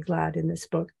be very glad in this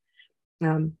book.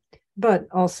 But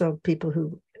also people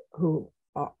who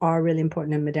are really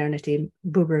important in modernity,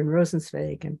 Buber and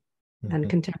Rosenzweig, and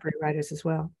contemporary writers as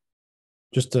well.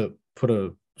 Just to put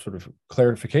a sort of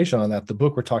clarification on that, the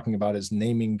book we're talking about is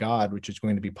Naming God, which is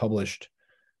going to be published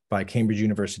by Cambridge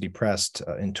University Press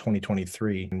in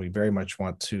 2023. And we very much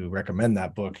want to recommend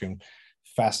that book, and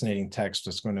fascinating text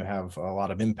that's going to have a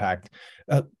lot of impact.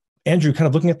 Andrew, kind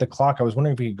of looking at the clock, I was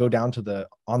wondering if we could go down to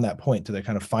on that point, to the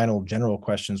kind of final general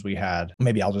questions we had.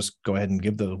 Maybe I'll just go ahead and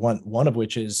give the one of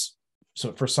which is,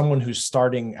 so for someone who's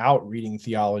starting out reading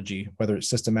theology, whether it's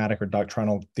systematic or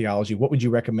doctrinal theology, what would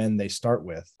you recommend they start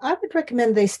with? I would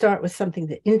recommend they start with something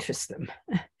that interests them.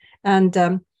 And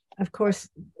of course,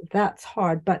 that's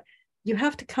hard, but you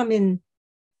have to come in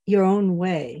your own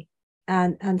way.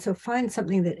 And so find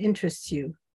something that interests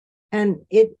you. And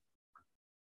it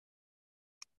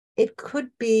could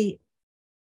be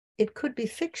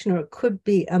fiction, or it could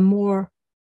be a more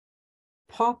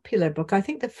popular book. I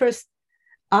think the first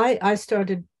I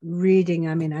started reading,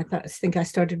 I think I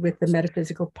started with the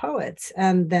metaphysical poets,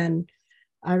 and then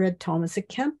I read Thomas à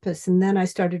Kempis, and then I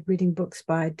started reading books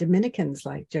by Dominicans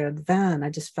like Gerard Van. I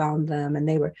just found them, and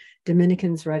they were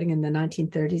Dominicans writing in the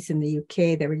 1930s in the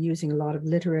UK. They were using a lot of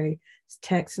literary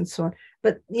texts and so on.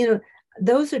 But,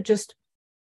 those are just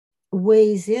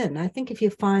ways in. I think if you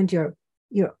find your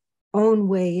own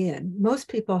way in, most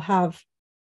people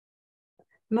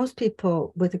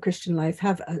with a Christian life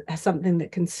have something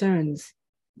that concerns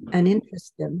and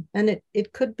interests them. And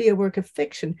it could be a work of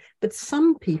fiction, but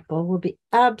some people will be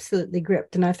absolutely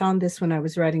gripped. And I found this when I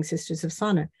was writing Sisters of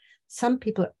Sonor. Some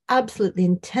people are absolutely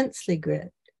intensely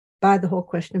gripped by the whole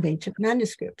question of ancient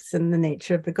manuscripts and the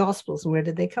nature of the Gospels and where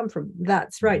did they come from.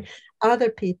 That's right. Other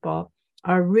people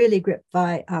are really gripped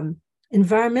by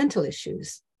environmental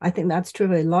issues. I think that's true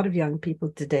of a lot of young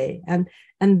people today, and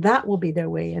that will be their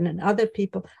way in. And other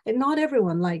people, not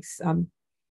everyone likes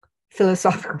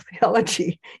philosophical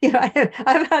theology.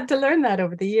 I've had to learn that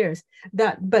over the years.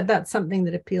 But that's something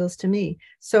that appeals to me.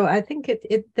 So I think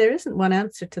there isn't one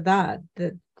answer to that.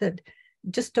 That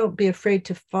just don't be afraid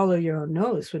to follow your own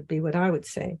nose would be what I would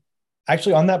say.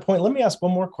 Actually, on that point, let me ask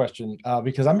one more question,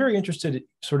 because I'm very interested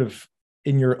sort of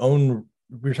in your own,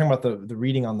 we were talking about the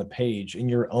reading on the page, in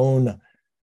your own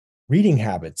reading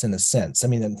habits, in a sense.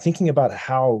 I'm thinking about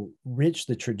how rich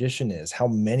the tradition is, how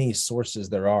many sources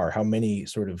there are, how many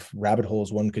sort of rabbit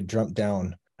holes one could jump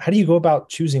down. How do you go about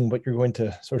choosing what you're going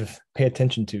to sort of pay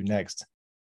attention to next?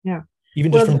 Yeah.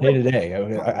 Even just from day to day,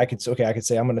 I could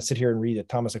say, I'm going to sit here and read a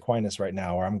Thomas Aquinas right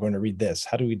now, or I'm going to read this.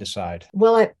 How do we decide?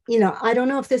 Well, I don't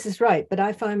know if this is right, but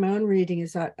I find my own reading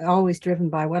is always driven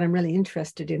by what I'm really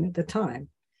interested in at the time.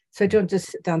 So I don't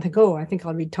just sit down and think, I think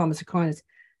I'll read Thomas Aquinas.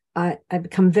 I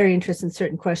become very interested in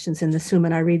certain questions in the Summa,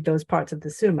 and I read those parts of the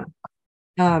Summa.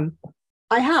 I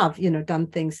have, done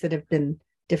things that have been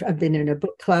different. I've been in a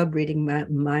book club reading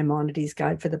Maimonides'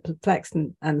 Guide for the Perplexed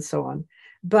and so on.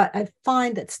 But I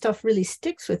find that stuff really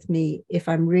sticks with me if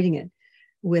I'm reading it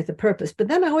with a purpose. But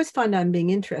then I always find I'm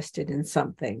being interested in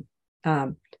something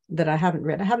that I haven't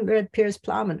read. I haven't read Piers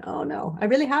Plowman. Oh, no, I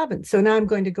really haven't. So now I'm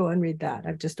going to go and read that.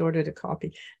 I've just ordered a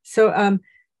copy. So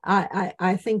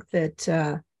I think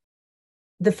that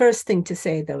the first thing to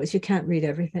say, though, is you can't read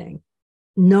everything.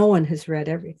 No one has read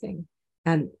everything.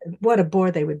 And what a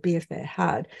bore they would be if they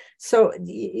had. So,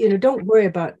 don't worry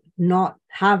about not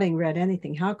having read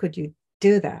anything. How could you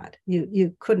do that?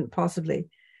 You couldn't possibly.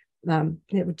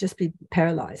 It would just be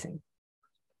paralyzing.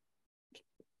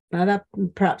 Now that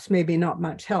perhaps maybe not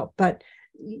much help, but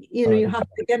you have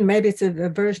to, again, maybe it's a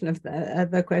version of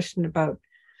the question about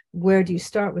where do you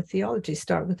start with theology?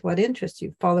 Start with what interests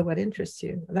you, follow what interests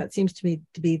you. That seems to me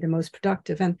to be the most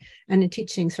productive. And in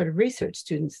teaching sort of research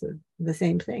students, the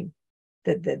same thing,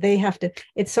 that they have to,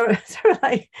 it's sort of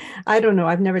like, I don't know,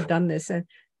 I've never done this.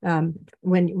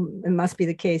 When it must be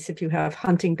the case if you have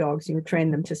hunting dogs, you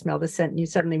train them to smell the scent and you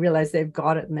suddenly realize they've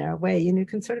got it in their way. You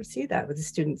can sort of see that with the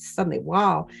students suddenly,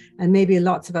 wow. And maybe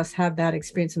lots of us have that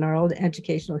experience in our old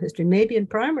educational history, maybe in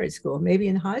primary school, maybe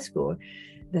in high school,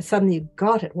 that suddenly you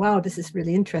got it. Wow, this is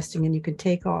really interesting, and you can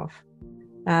take off.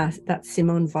 That's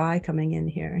Simone Weil coming in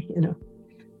here,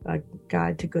 a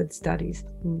guide to good studies.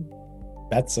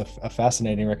 That's a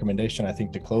fascinating recommendation, I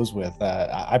think, to close with.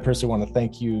 I personally want to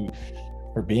thank you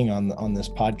for being on this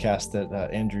podcast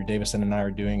that Andrew Davison and I are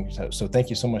doing. So thank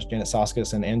you so much, Janet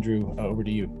Soskice, and Andrew, over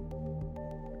to you.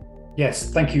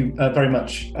 Yes, thank you very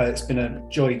much. It's been a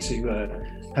joy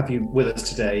to have you with us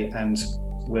today, and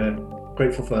we're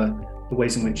grateful for the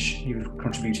ways in which you've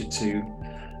contributed to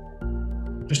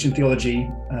Christian theology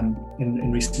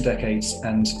in recent decades.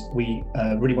 And we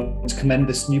really want to commend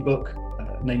this new book,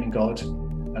 Naming God,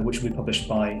 which will be published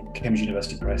by Cambridge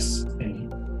University Press in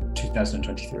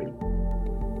 2023.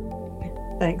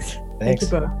 Thanks. Thank you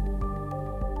both.